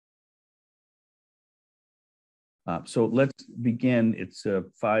So let's begin. It's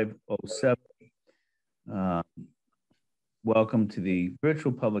 5:07. Welcome to the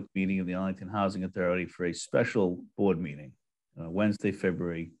virtual public meeting of the Arlington Housing Authority for a special board meeting, Wednesday,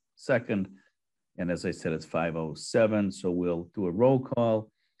 February 2nd. And as I said, it's 5:07, so we'll do a roll call.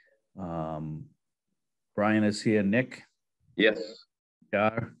 Brian is here. Nick? Yes.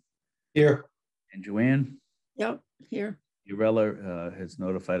 Gar? Here. And Joanne? Yep, here. Urella has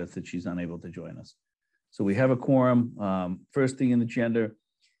notified us that she's unable to join us. So we have a quorum. First thing in the agenda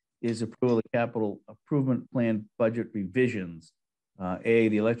is approval of the capital improvement plan budget revisions. A,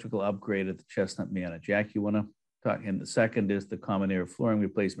 the electrical upgrade at the Chestnut Manor. Jack, you want to talk? And the second is the common area flooring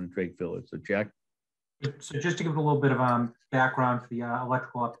replacement in Drake Village. So Jack. So just to give it a little bit of background for the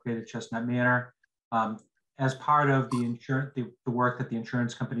electrical upgrade at Chestnut Manor, as part of the insurance, the work that the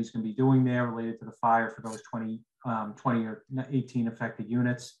insurance company is going to be doing there related to the fire for those 20 or 18 affected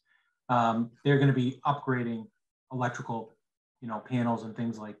units, they're going to be upgrading electrical, panels and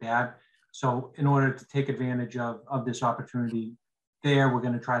things like that. So in order to take advantage of this opportunity there, we're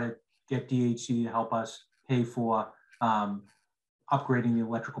going to try to get DHC to help us pay for upgrading the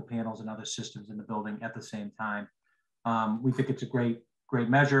electrical panels and other systems in the building at the same time. We think it's a great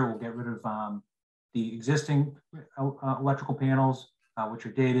measure. We'll get rid of the existing electrical panels, which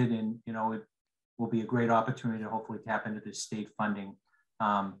are dated, and it will be a great opportunity to hopefully tap into this state funding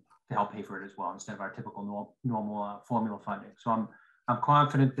to help pay for it as well, instead of our typical normal formula funding. So I'm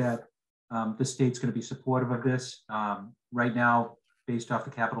confident that the state's going to be supportive of this. Right now, based off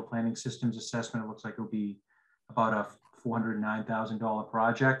the capital planning systems assessment, it looks like it'll be about a $409,000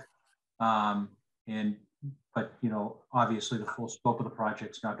 project. But obviously the full scope of the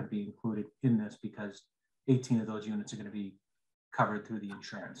project is not going to be included in this because 18 of those units are going to be covered through the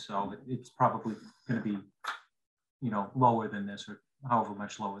insurance. So it's probably going to be, lower than this, or however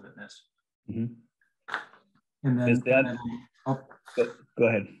much lower than this. Mm-hmm. And then, go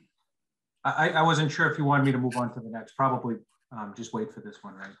ahead. I wasn't sure if you wanted me to move on to the next. Probably just wait for this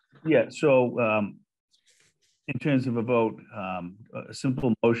one, right? Yeah. So in terms of a vote, a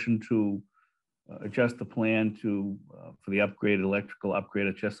simple motion to adjust the plan to for the upgraded electrical upgrade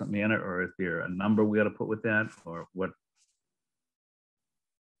at Chestnut Manor, or is there a number we got to put with that, or what?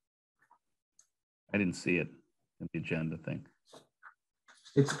 I didn't see it in the agenda thing.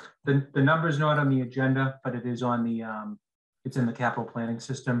 It's the number's not on the agenda, but it is on the it's in the capital planning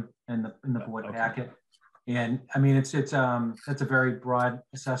system and in the board packet. And I mean, it's a very broad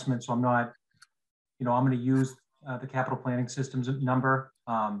assessment, so I'm not, I'm going to use the capital planning systems number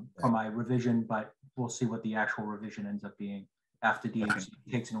for my revision, but we'll see what the actual revision ends up being after DHC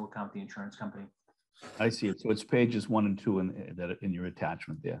takes into account the insurance company. I see it. So it's pages 1 and 2 in your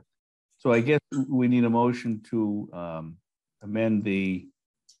attachment there. So I guess we need a motion to amend the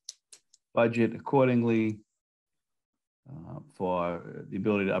budget accordingly for the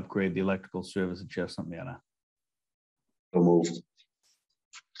ability to upgrade the electrical service at Chestnut Manor. So moved.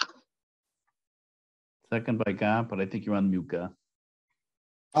 Second by Gar, but I think you're on mute, Gar.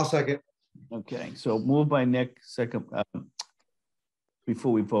 I'll second. Okay, so moved by Nick, second.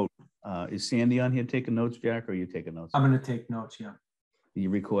 Before we vote, is Sandy on here taking notes, Jack, or are you taking notes? I'm going to take notes, yeah.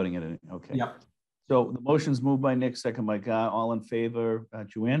 You're recording it, okay. Yep. So the motion's moved by Nick, second by Gar. All in favor,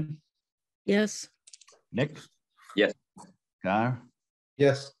 Joanne? Yes. Nick? Yes. Gar?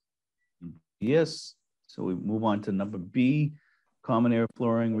 Yes. Yes. So we move on to number B, common area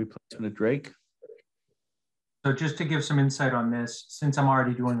flooring replacement at Drake. So just to give some insight on this, since I'm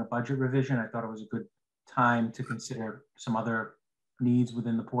already doing a budget revision, I thought it was a good time to consider some other needs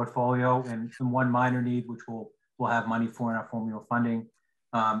within the portfolio. And one minor need, which we'll have money for in our formula funding,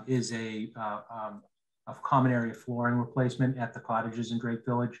 is a common area flooring replacement at the cottages in Drake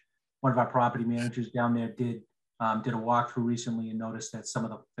Village. One of our property managers down there did a walkthrough recently and noticed that some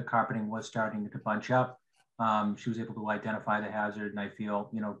of the carpeting was starting to bunch up. She was able to identify the hazard, and I feel,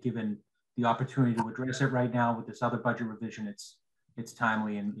 given the opportunity to address it right now with this other budget revision, it's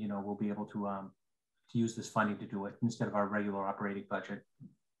timely, and we'll be able to use this funding to do it instead of our regular operating budget.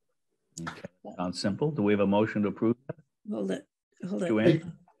 Okay, sounds simple. Do we have a motion to approve that? Hold it.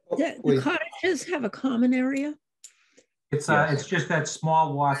 Joanne? The cottages have a common area? It's it's just that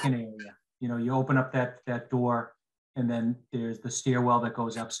small walk-in area. You open up that door, and then there's the stairwell that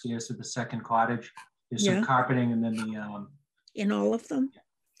goes upstairs to the second cottage. There's some carpeting, and then the in all of them?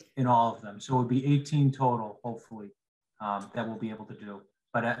 In all of them. So it would be 18 total, hopefully, that we'll be able to do.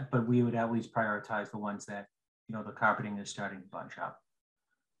 But we would at least prioritize the ones that, the carpeting is starting to bunch up.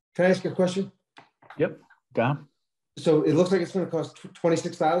 Can I ask you a question? Yep. Dom? So it looks like it's going to cost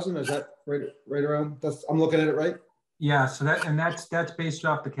 $26,000. Is that right around? I'm looking at it right. Yeah. So that's based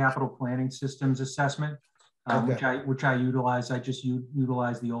off the capital planning systems assessment. which I utilize. I just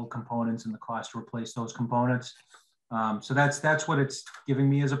utilize the old components and the cost to replace those components. So that's what it's giving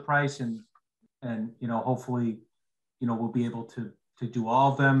me as a price, and hopefully, we'll be able to do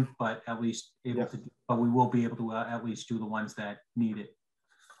all of them, but at least but we will be able to at least do the ones that need it.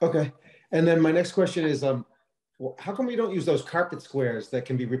 Okay. And then my next question is, how come we don't use those carpet squares that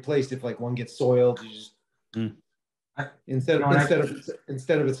can be replaced if like one gets soiled? You just instead of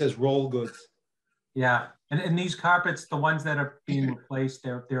it says roll goods. Yeah, and these carpets, the ones that are being replaced,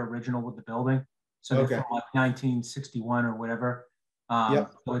 they're original with the building, so they're from like 1961 or whatever. So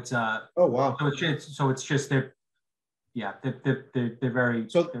it's oh wow. So it's just they're very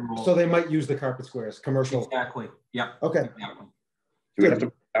so they might use the carpet squares commercial. Exactly. Yeah. Okay. Exactly. Do we have to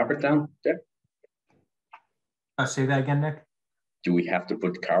put carpet down there? Say that again, Nick. Do we have to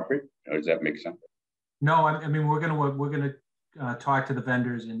put carpet, or does that make sense? No, I mean we're gonna talk to the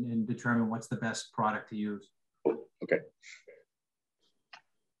vendors and determine what's the best product to use. Okay.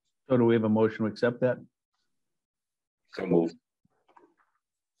 So do we have a motion to accept that? So moved.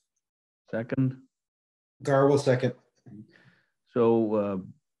 Second? Gar will second. So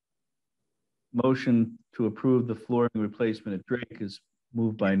motion to approve the flooring replacement at Drake is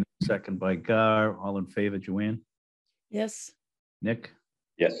moved by Nick, second by Gar. All in favor, Joanne? Yes. Nick?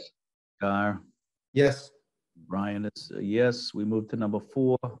 Yes. Gar? Yes. Brian is a yes. We move to number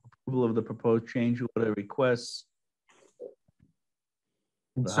 4, approval of the proposed change order requests.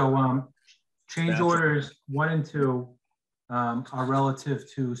 And so change orders 1 and 2 are relative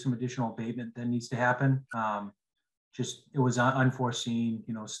to some additional abatement that needs to happen. It was unforeseen,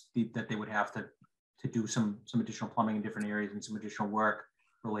 that they would have to do some additional plumbing in different areas and some additional work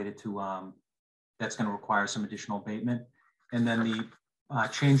related to that's going to require some additional abatement. And then the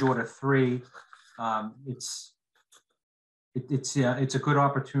change order 3, it's a good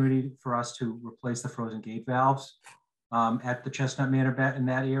opportunity for us to replace the frozen gate valves at the Chestnut Manor in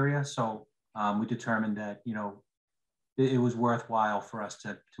that area. So we determined that it was worthwhile for us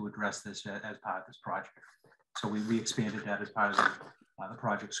to address this as part of this project. So we expanded that as part of the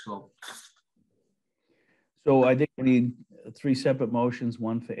project scope. So I think we need 3 separate motions,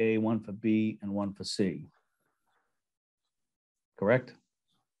 1 for A, 1 for B, and 1 for C. Correct?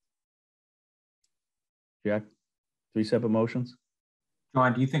 Jack, 3 separate motions?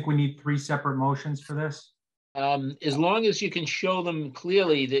 John, do you think we need 3 separate motions for this? As long as you can show them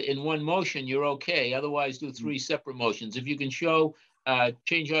clearly that in one motion, you're okay. Otherwise, do 3 separate motions. If you can show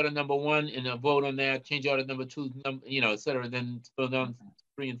change order number 1 and a vote on that, change order number 2, et cetera, then go down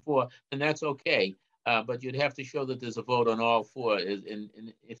 3 and 4, then that's okay. But you'd have to show that there's a vote on all 4. And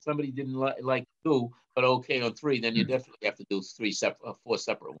if somebody didn't like 2, but okay on 3, then you definitely have to do 4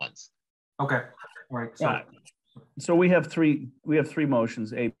 separate ones. Okay. All right. So we have 3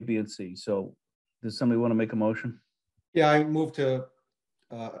 motions, A, B, and C. So does somebody want to make a motion? Yeah, I move to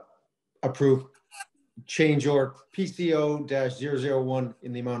approve change order PCO-001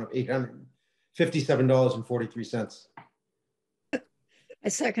 in the amount of $857.43. I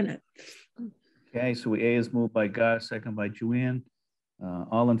second it. Okay, so A is moved by Gar, second by Joanne.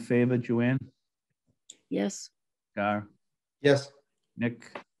 All in favor, Joanne? Yes. Gar? Yes.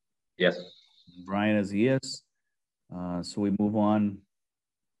 Nick? Yes. Brian is a yes. So we move on.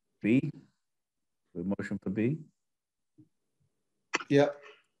 B? We have motion for B? Yeah,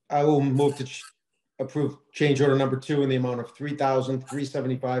 I will move to approve change order number 2 in the amount of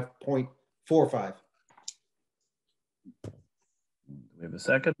 $3,375.45. We have a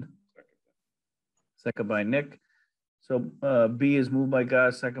second? Second by Nick. So B is moved by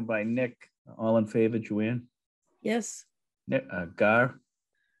Gar, second by Nick. All in favor, Joanne? Yes. Nick, Gar?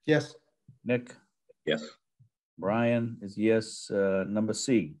 Yes. Nick? Yes. Brian is yes. Number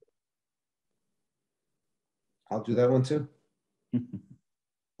C. I'll do that one too.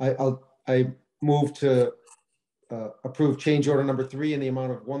 I move to approve change order number 3 in the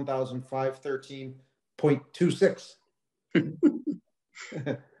amount of $1,513.26.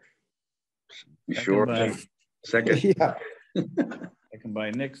 You sure? Second. Yeah. Second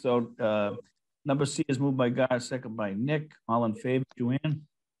by Nick. So number C is moved by Gar, second by Nick. All in favor, Joanne?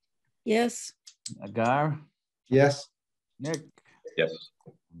 Yes. Gar? Yes. Nick? Yes.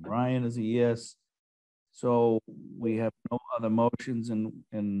 Brian is a yes. So we have no other motions,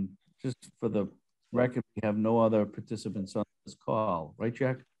 and just for the record, we have no other participants on this call, right,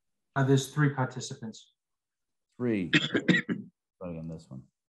 Jack? There's 3 participants. 3. Sorry on this one.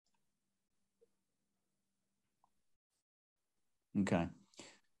 Okay.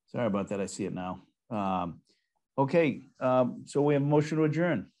 Sorry about that. I see it now. Okay. So we have a motion to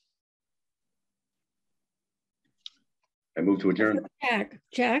adjourn. I move to adjourn.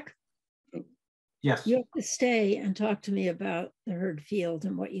 Jack. Yes. You have to stay and talk to me about the Herd Field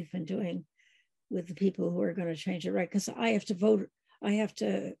and what you've been doing with the people who are going to change it, right? Because I have to vote. I have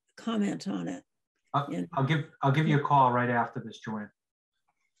to comment on it. I'll give you a call right after this, Joanne.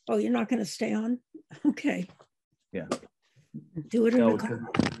 Oh, you're not going to stay on? Okay. Yeah. Do it in No, a call.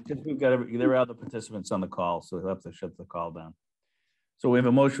 because we've got, there are other participants on the call, so we'll have to shut the call down. So we have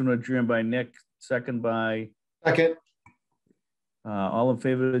a motion to adjourn by Nick, second by, Second. all in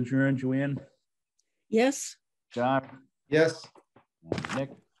favor of adjourn, Joanne? Yes. John? Yes.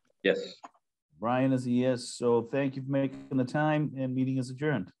 Nick? Yes. Brian is a yes. So thank you for making the time, and meeting is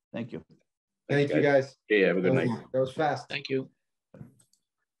adjourned. Thank you. Thank you, guys. Yeah, have a good night. That was fast. Thank you.